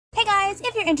guys,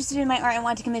 if you're interested in my art and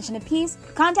want to commission a piece,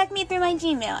 contact me through my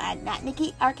Gmail at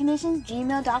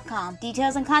natnickiartcommissions@gmail.com.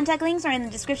 Details and contact links are in the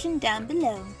description down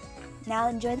below. Now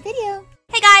enjoy the video.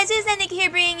 Hey guys, it's NatnickiLP here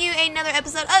bringing you another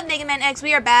episode of Mega Man X.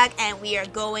 We are back and we are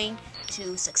going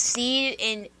to succeed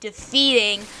in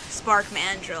defeating Spark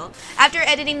Mandrill. After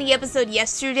editing the episode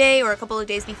yesterday, or a couple of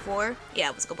days before, yeah,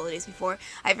 it was a couple of days before,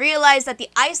 I've realized that the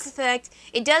ice effect,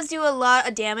 it does do a lot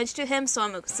of damage to him, so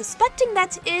I'm suspecting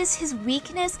that is his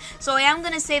weakness, so I am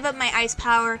going to save up my ice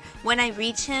power when I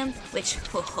reach him, which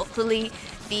will hopefully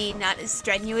be not as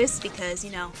strenuous because,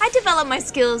 you know, I develop my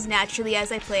skills naturally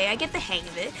as I play. I get the hang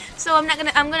of it, so I'm not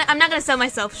gonna sell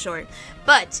myself short,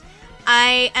 but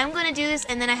I am going to do this,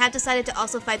 and then I have decided to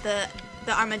also fight the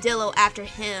Armadillo after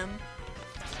him,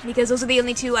 because those are the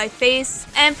only two I face.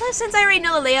 And plus, since I already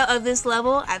know the layout of this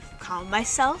level, I've calmed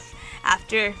myself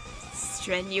after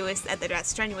that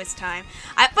strenuous time.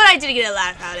 But I did get a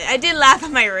laugh out of it. I did laugh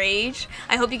at my rage.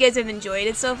 I hope you guys have enjoyed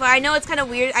it so far. I know it's kind of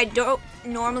weird. I don't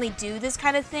normally do this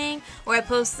kind of thing, where I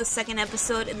post the second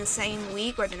episode in the same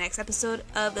week, or the next episode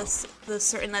of the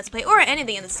certain Let's Play, or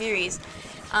anything in the series,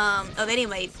 of any of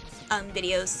my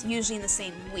videos, usually in the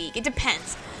same week. It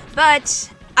depends. But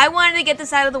I wanted to get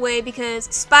this out of the way because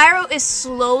Spyro is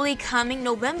slowly coming.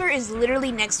 November is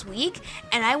literally next week,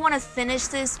 and I want to finish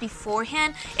this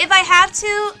beforehand. If I have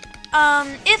to,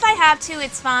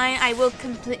 it's fine. I will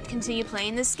continue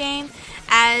playing this game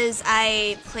as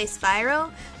I play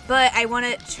Spyro, but I want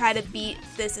to try to beat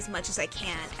this as much as I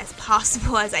can, as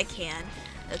possible as I can.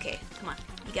 Okay, come on.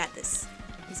 You got this.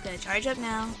 He's gonna charge up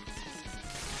now.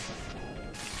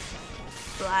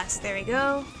 Blast, there we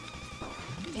go.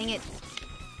 Dang it.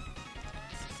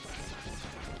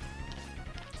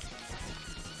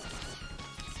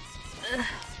 Ugh,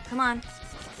 come on.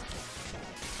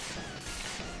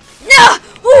 No!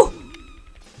 Ooh!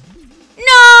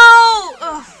 No!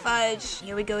 Oh, fudge.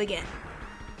 Here we go again.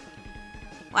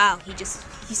 Wow, he's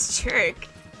a jerk.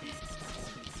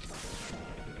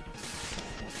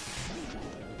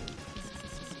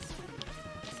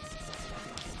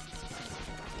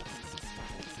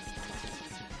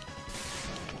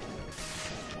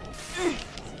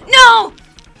 No!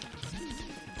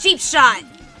 Cheap shot.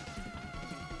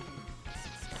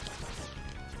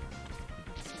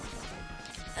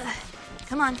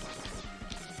 Come on.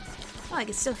 Oh, I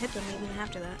can still hit them even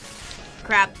after that.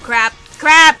 Crap, crap,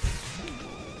 crap!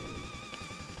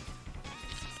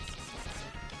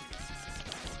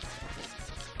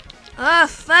 Ugh,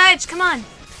 fudge, come on.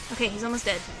 Okay, he's almost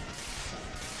dead.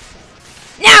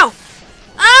 Now!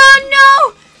 Oh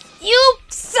no! You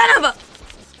son of a...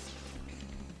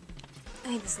 I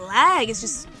mean, this lag is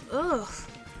just, ugh.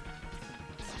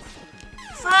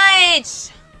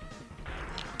 Fudge!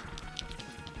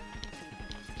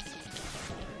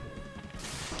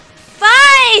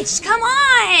 Fudge! Come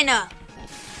on!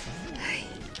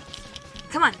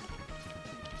 Come on.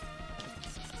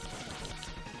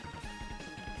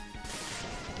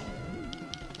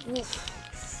 Oof.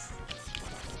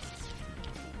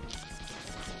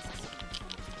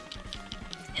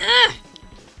 Ugh.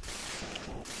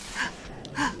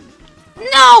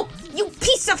 No! You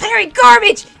piece of hairy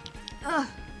garbage! Ugh.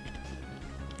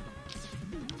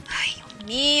 Ay, Dios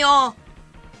mío.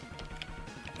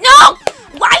 No!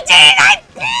 Why didn't I?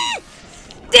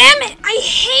 Damn it! I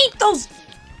hate those.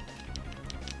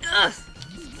 Ugh.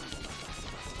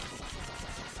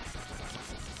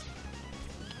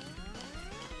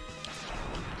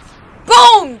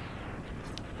 Boom! I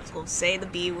was gonna say the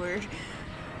B word.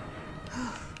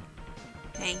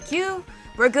 Thank you.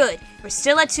 We're good. We're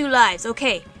still at 2 lives.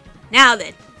 Okay. Now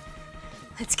then.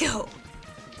 Let's go.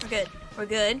 We're good. We're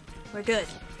good. We're good.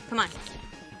 Come on.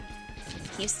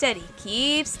 Keep steady.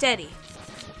 Keep steady.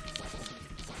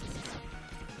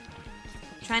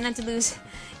 Try not to lose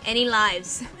any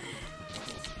lives.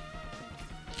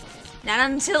 Not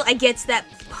until I get to that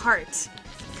part.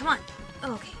 Come on.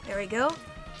 Okay. There we go.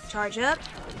 Charge up.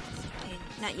 Okay.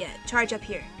 Not yet. Charge up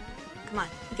here. Come on.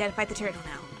 We gotta fight the turtle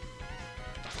now.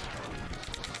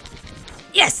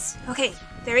 Yes! Okay,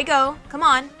 there we go. Come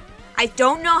on. I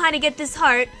don't know how to get this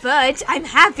heart, but I'm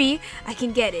happy I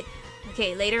can get it.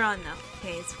 Okay, later on though.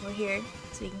 Okay, we're here,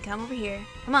 so you can come over here.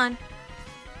 Come on.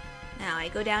 Now I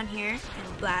go down here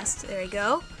and blast. There we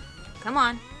go. Come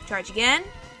on. Charge again.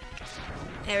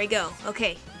 There we go.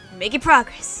 Okay, we're making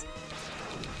progress.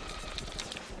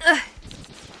 Ugh.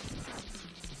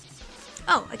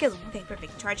 Oh, I killed him. Okay,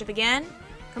 perfect. Charge up again.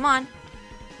 Come on.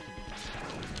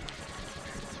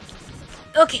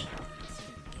 Okay.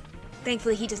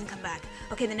 Thankfully, he doesn't come back.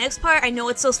 Okay, the next part, I know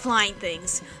it's those flying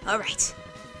things. Alright.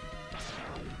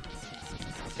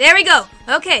 There we go.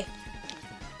 Okay.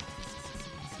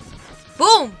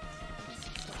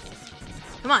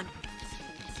 Come on.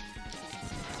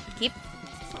 Keep.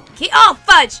 Oh,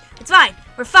 fudge! It's fine.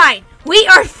 We're fine. We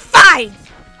are fine!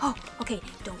 Oh, okay.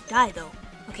 Don't die, though.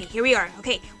 Okay, here we are.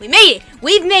 Okay, we made it.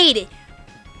 We've made it.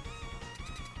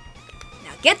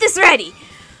 Now get this ready.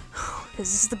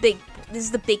 Because this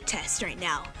is the big test right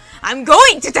now. I'm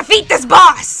going to defeat this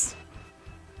boss!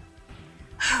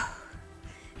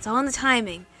 It's all in the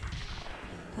timing.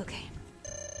 Okay.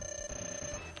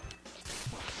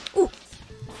 Ooh!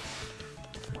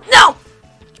 No!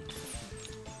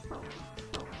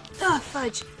 Oh,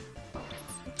 fudge.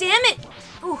 Damn it!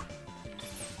 Ooh.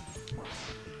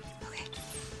 Okay.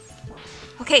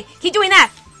 Okay, keep doing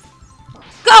that!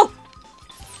 Go!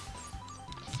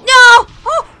 No!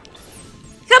 Oh!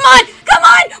 Come on! Come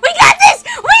on! We got this!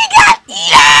 We got...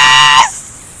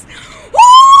 Yes! Woo!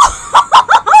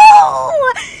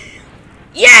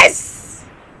 Yes!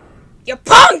 You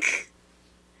punk!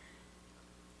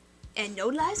 And no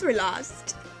lives were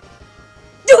lost.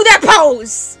 Do that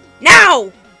pose!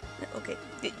 Now! Okay,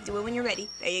 do it when you're ready.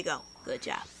 There you go. Good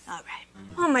job. Alright.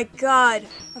 Oh my god.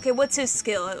 Okay, what's his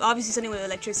skill? Obviously something with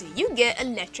electricity. You get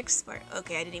electric spark.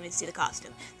 Okay, I didn't even see the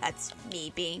costume. That's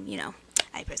me being, you know,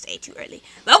 I pressed A too early.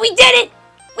 But we did it!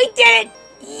 We did it!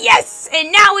 Yes!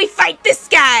 And now we fight this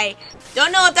guy!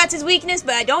 Don't know if that's his weakness,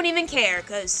 but I don't even care,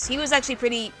 because he was actually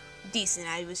pretty decent.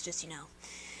 I was just, you know,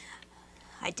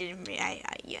 I'm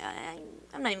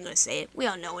not even going to say it. We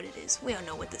all know what it is. We all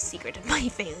know what the secret of my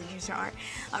failures are.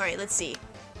 Alright, let's see.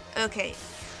 Okay.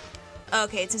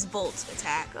 Okay, it's his Volt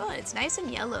attack. Oh, it's nice and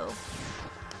yellow.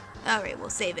 Alright, we'll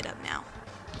save it up now.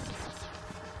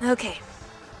 Okay.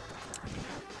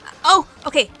 Oh,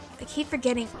 okay. I keep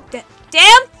forgetting that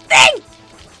damn thing!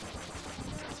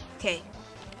 Okay.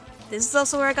 This is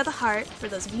also where I got the heart, for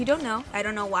those of you who don't know. I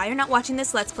don't know why you're not watching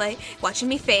this Let's Play, watching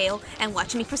me fail, and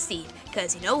watching me proceed.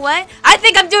 Because you know what? I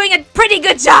think I'm doing a pretty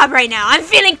good job right now. I'm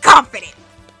feeling confident.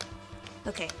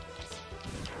 Okay.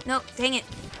 No, dang it.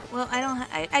 Well,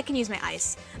 I can use my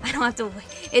ice. I don't have to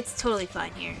wait. It's totally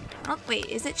fine here. Oh, wait,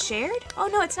 is it shared? Oh,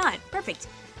 no, it's not. Perfect.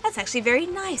 That's actually very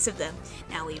nice of them.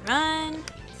 Now we run.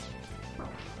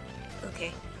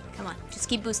 Okay, come on. Just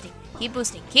keep boosting. Keep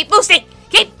boosting. Keep boosting!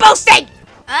 Keep boosting!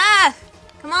 Ah!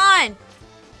 Come on!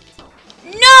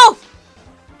 No!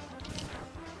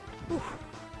 Ooh.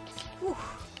 Ooh.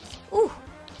 Ooh.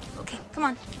 Okay, come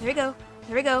on. There we go.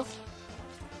 There we go.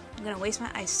 I'm gonna waste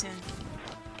my ice soon.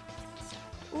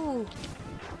 Ooh.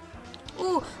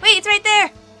 Ooh. Wait, it's right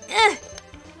there! Ugh.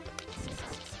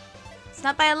 It's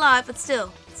not by a lot, but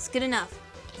still. It's good enough.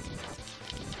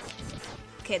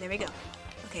 Okay, there we go.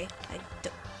 Okay, I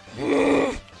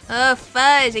don't... Oh,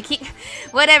 fudge. I keep...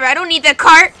 Whatever, I don't need that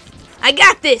cart. I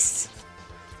got this.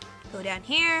 Go down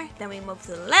here. Then we move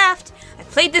to the left. I've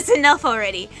played this enough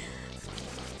already.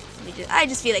 I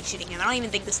just feel like shooting him. I don't even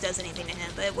think this does anything to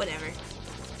him, but whatever.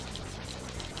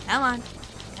 Come on.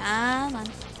 Come on.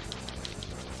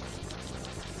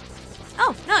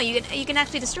 Oh, no, you can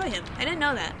actually destroy him. I didn't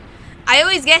know that. I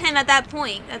always get him at that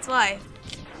point. That's why.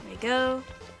 There we go.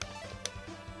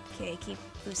 Okay, keep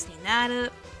boosting that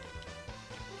up.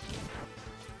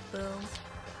 Boom.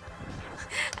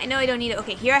 I know I don't need it.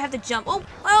 Okay, here I have to jump. Oh,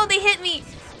 oh, they hit me.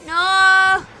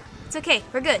 No. It's okay.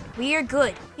 We're good. We are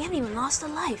good. We haven't even lost a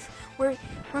life. We're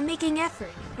making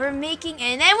effort. We're making,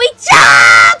 and then we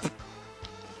jump.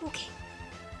 Okay.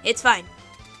 It's fine.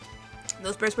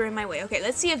 Those bursts were in my way. Okay,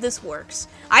 let's see if this works.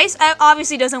 Ice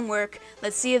obviously doesn't work.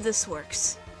 Let's see if this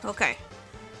works. Okay.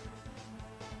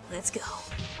 Let's go.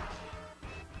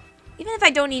 Even if I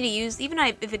don't need to use,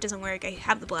 if it doesn't work, I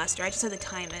have the blaster. I just have to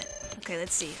time it. Okay,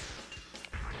 let's see.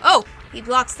 Oh, he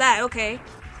blocks that. Okay.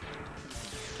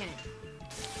 Can it?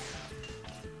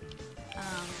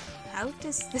 How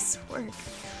does this work?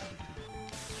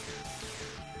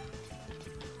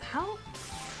 How?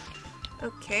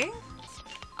 Okay.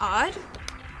 Odd.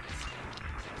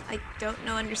 I don't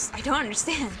know. I don't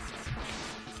understand.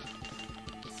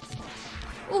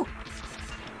 Ooh.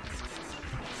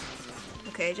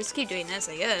 Okay, just keep doing this,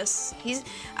 I guess.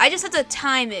 I just have to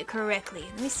time it correctly.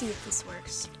 Let me see if this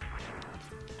works.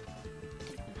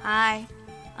 Hi.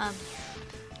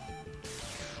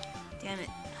 Damn it.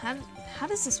 How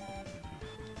does this...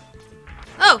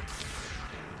 Oh!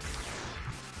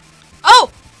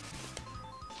 Oh!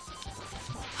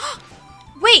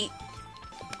 Wait!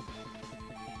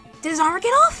 Did his armor get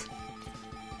off?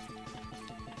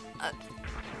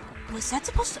 Was that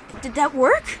supposed to... Did that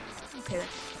work? Okay, then.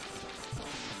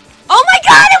 Oh my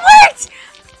god, it worked!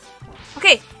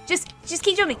 Okay, just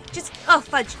keep jumping. Oh,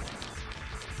 fudge.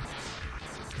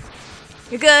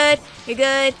 You're good. You're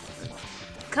good.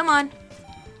 Come on.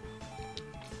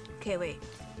 Okay, wait.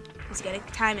 Just gotta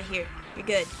time it here. You're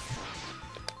good.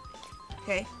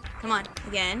 Okay, come on,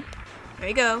 again. There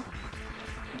you go.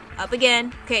 Up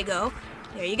again. Okay, go.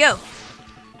 There you go.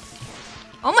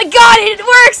 Oh my god, it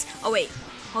works! Oh wait,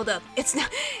 hold up. It's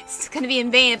gonna be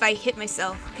in vain if I hit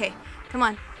myself. Okay, come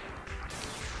on.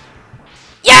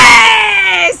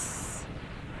 Yes!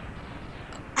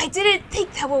 I didn't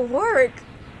think that would work.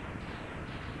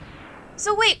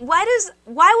 So wait, why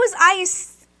was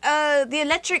ice the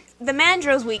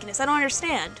Mandrill's weakness? I don't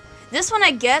understand. This one I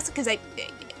guess because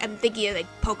I'm thinking of like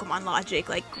Pokemon logic,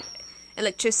 like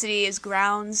electricity is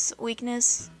ground's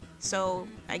weakness. So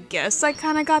I guess I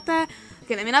kinda got that.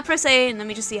 Okay, let me not press A and let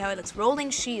me just see how it looks. Rolling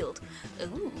shield.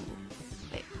 Ooh.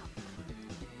 Wait.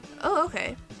 Oh,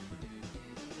 okay.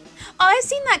 Oh, I've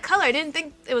seen that color. I didn't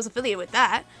think it was affiliated with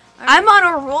that. Right. I'm on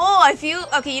a roll. I feel...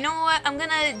 Okay, you know what? I'm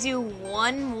gonna do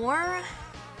one more.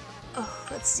 Oh,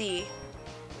 let's see.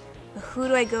 Who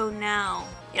do I go now?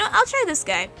 You know, I'll try this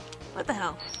guy. What the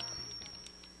hell?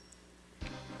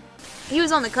 He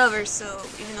was on the cover, so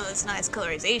even though it's not his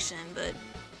colorization, but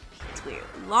it's weird.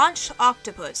 Launch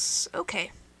octopus.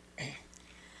 Okay.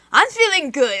 I'm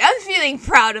feeling good. I'm feeling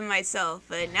proud of myself.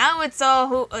 But now it's a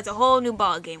whole new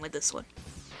ball game with this one.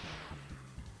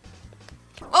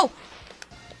 Oh!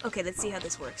 Okay, let's see how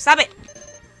this works. Stop it!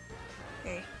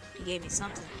 Okay, he gave me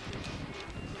something.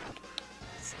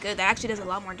 It's good. That actually does a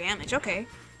lot more damage. Okay.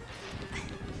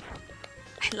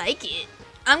 I like it.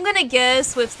 I'm gonna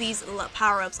guess with these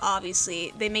power-ups,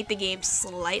 obviously, they make the game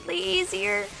slightly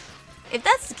easier. If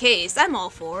that's the case, I'm all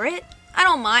for it. I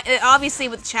don't mind. Obviously,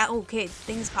 with the chat, okay,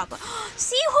 things pop up.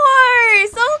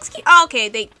 Seahorse! That looks cute. Oh,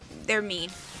 okay, they're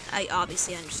mean. I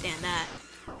obviously understand that.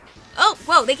 Oh,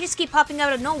 whoa, they just keep popping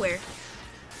out of nowhere.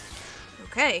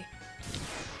 Okay.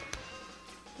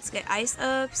 Let's get ice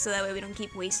up so that way we don't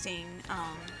keep wasting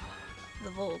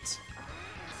the volts.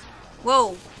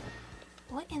 Whoa.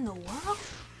 What in the world?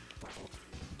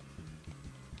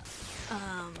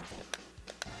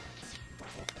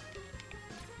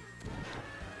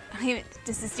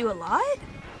 Does this do a lot?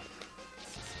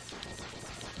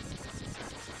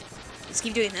 Just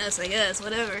keep doing this, I guess.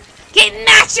 Whatever. Keep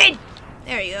matching!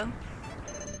 There you go.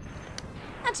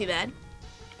 Not too bad.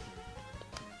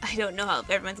 I don't know how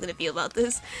everyone's gonna feel about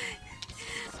this.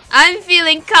 I'm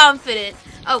feeling confident.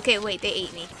 Okay, wait, they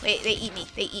ate me. Wait, they eat me.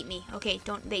 They eat me. Okay,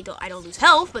 I don't lose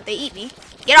health, but they eat me.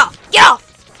 Get off! Get off!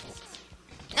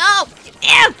 No!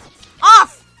 Ew!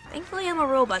 Off! Thankfully, I'm a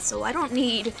robot, so I don't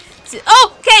need to...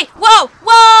 Oh, okay! Whoa!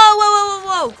 Whoa! Whoa!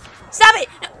 Whoa! Whoa! Stop it!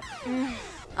 No.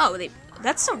 Oh,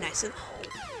 that's so nice of...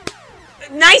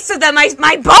 Nice of them! My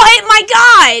boy! My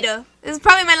god! This is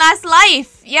probably my last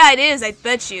life. Yeah, it is. I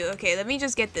bet you. Okay, let me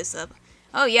just get this up.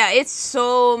 Oh, yeah, it's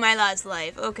so my last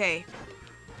life. Okay.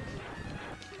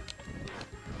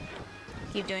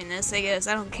 Keep doing this, I guess.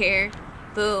 I don't care.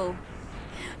 Boom.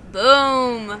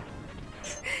 Boom.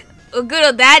 What good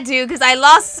will that do? Because I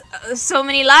lost so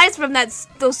many lives from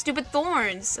those stupid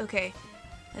thorns. Okay.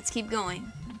 Let's keep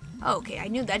going. Oh, okay. I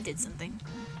knew that did something.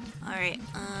 Alright.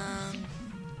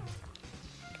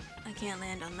 I can't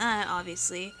land on that,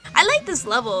 obviously. I like this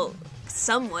level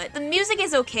somewhat. The music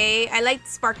is okay. I like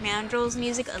Spark Mandrill's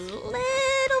music a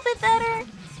little bit better.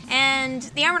 And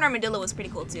the Armored Armadillo was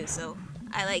pretty cool too, so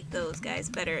I like those guys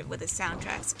better with the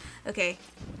soundtracks. Okay,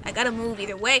 I gotta move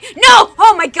either way. No!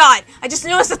 Oh my god! I just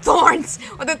noticed the thorns!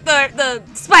 Or the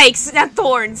spikes, not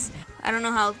thorns. I don't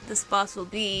know how this boss will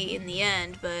be in the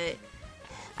end, but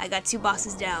I got 2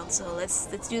 bosses down, so let's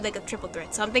do like a triple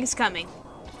threat. Something's coming.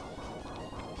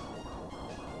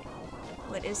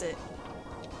 What is it?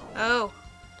 Oh,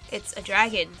 it's a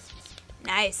dragon.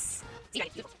 Nice.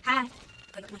 Hi.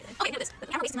 Okay, no, this. I'm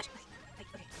not wasting much.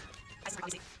 Okay. That's not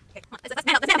wasting. Okay, come on. Let's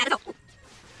man up. Let's go.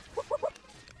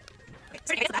 Okay,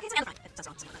 sorry, I guess that's fine. That's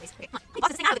wrong. Okay, come on. Boss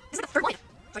this thing out of it. This is like the 3rd one.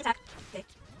 Short attack. Okay.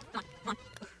 Come on.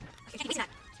 Okay, I can't waste that.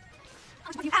 How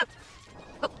much more do you have?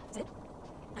 Oh, is it?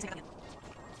 Let's back up again.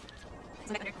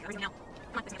 Let's go back under. Where's it now?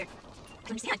 Come on, let's go there. I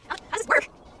don't understand. How does this work?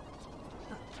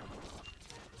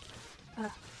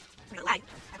 I'm gonna lag.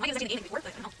 I have no idea if that's gonna be work,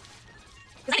 but I don't know.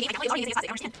 Because I can only use it as fast as I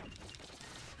don't understand.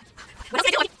 What else am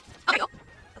I doing? Oh, there we go.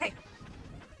 Okay.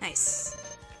 Nice.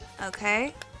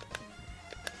 Okay.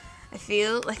 I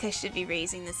feel like I should be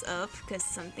raising this up because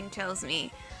something tells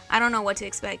me I don't know what to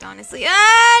expect, honestly.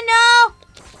 Ah, no!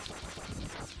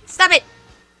 Stop it!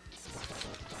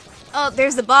 Oh,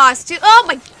 there's the boss, too. Oh,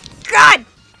 my God!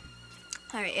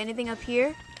 Alright, anything up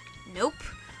here? Nope.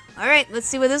 Alright, let's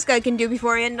see what this guy can do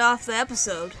before I end off the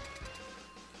episode.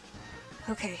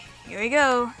 Okay, here we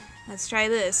go. Let's try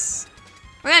this.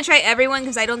 We're gonna try everyone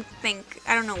because I don't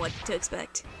know what to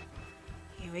expect.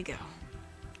 Here we go.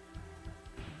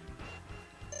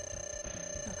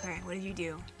 Okay, what did you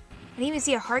do? I didn't even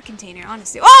see a heart container,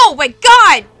 honestly. Oh my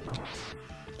god!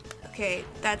 Okay,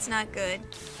 that's not good.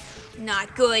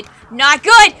 Not good. Not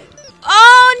good!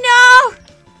 Oh no!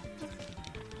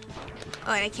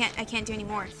 Oh, and I can't do any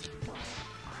more.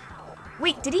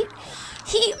 Wait, did he?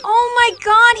 Oh my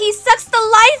god, he sucks the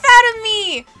life out of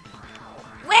me!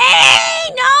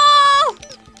 Wait, no!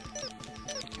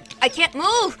 I can't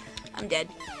move! I'm dead.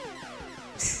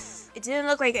 It didn't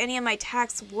look like any of my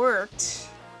attacks worked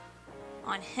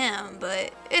on him,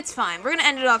 but it's fine. We're gonna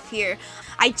end it off here.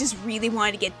 I just really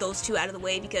wanted to get those two out of the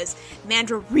way because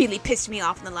MANDRILL really pissed me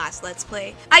off in the last Let's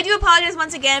Play. I do apologize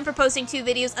once again for posting 2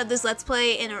 videos of this Let's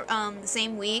Play in the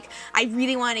same week. I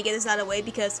really wanted to get this out of the way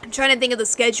because I'm trying to think of the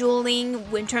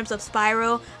scheduling in terms of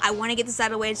Spyro. I want to get this out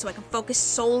of the way so I can focus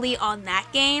solely on that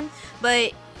game,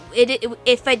 but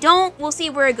if I don't, we'll see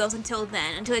where it goes until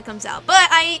then, until it comes out. But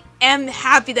I am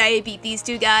happy that I beat these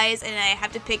 2 guys, and I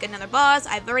have to pick another boss.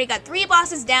 I've already got 3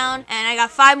 bosses down, and I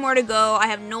got 5 more to go. I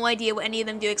have no idea what any of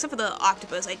them do, except for the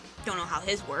octopus. I don't know how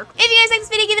his work. If you guys like this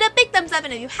video, give it a big thumbs up,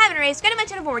 and if you haven't already, subscribe to my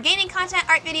channel for more gaming content,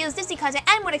 art videos, Disney content,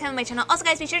 and more to come on my channel. Also,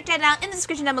 guys, be sure to check it out in the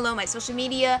description down below. My social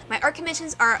media, my art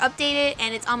commissions are updated,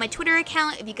 and it's on my Twitter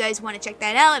account if you guys want to check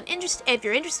that out. If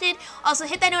you're interested, also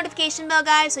hit that notification bell,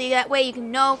 guys, so that way you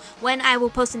can know when I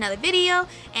will post another video.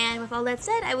 And with all that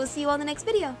said, I will see you all in the next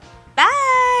video.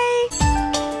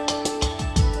 Bye!